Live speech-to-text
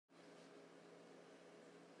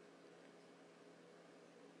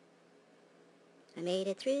I made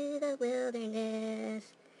it through the wilderness.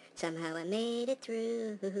 Somehow I made it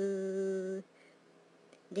through.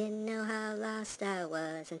 Didn't know how lost I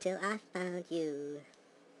was until I found you.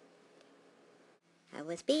 I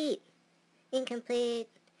was beat, incomplete,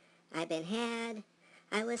 I'd been had.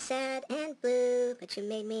 I was sad and blue, but you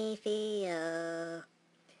made me feel.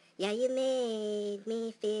 Yeah, you made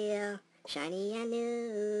me feel shiny and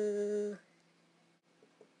new.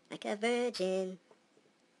 Like a virgin,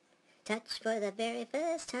 touched for the very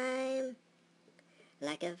first time.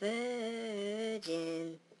 Like a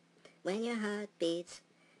virgin, when your heart beats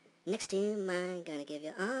next to mine. Gonna give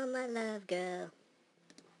you all my love, girl.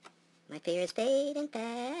 My fear is fading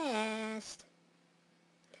fast.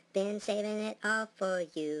 Been saving it all for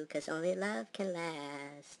you, 'cause only love can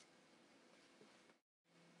last.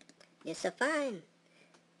 You're so fine,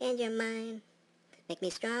 and you're mine. Make me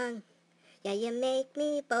strong, yeah, you make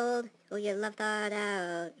me bold. Oh, your love thought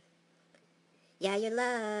out. Yeah, your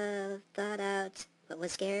love thought out what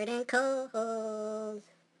was scared and cold.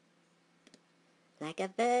 Like a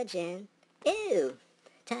virgin, ew,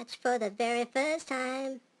 touched for the very first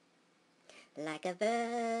time. Like a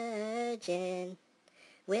virgin,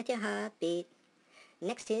 with your heartbeat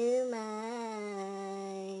next to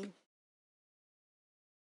mine.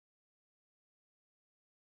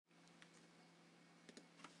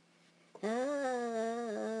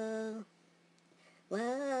 Oh,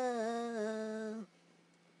 whoa,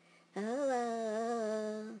 oh,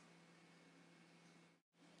 oh.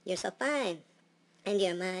 You're so fine, and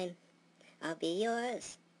you're mine. I'll be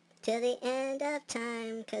yours till the end of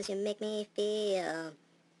time, 'cause you make me feel.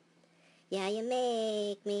 Yeah, you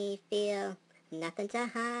make me feel nothing to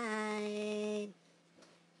hide.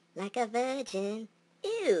 Like a virgin,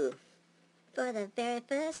 ew, for the very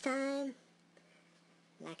first time.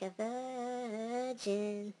 Like a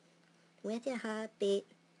virgin, with your heartbeat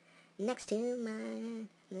next to mine.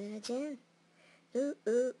 Virgin, ooh,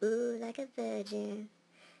 ooh, ooh, like a virgin.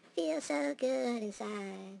 Feels so good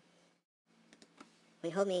inside.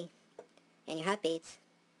 When you hold me, and your heart beats,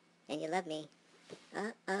 and you love me.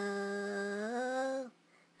 Uh-oh,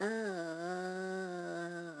 oh,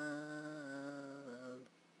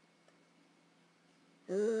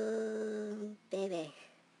 ooh, baby.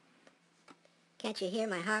 Can't you hear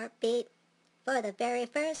my heartbeat for the very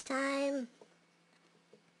first time?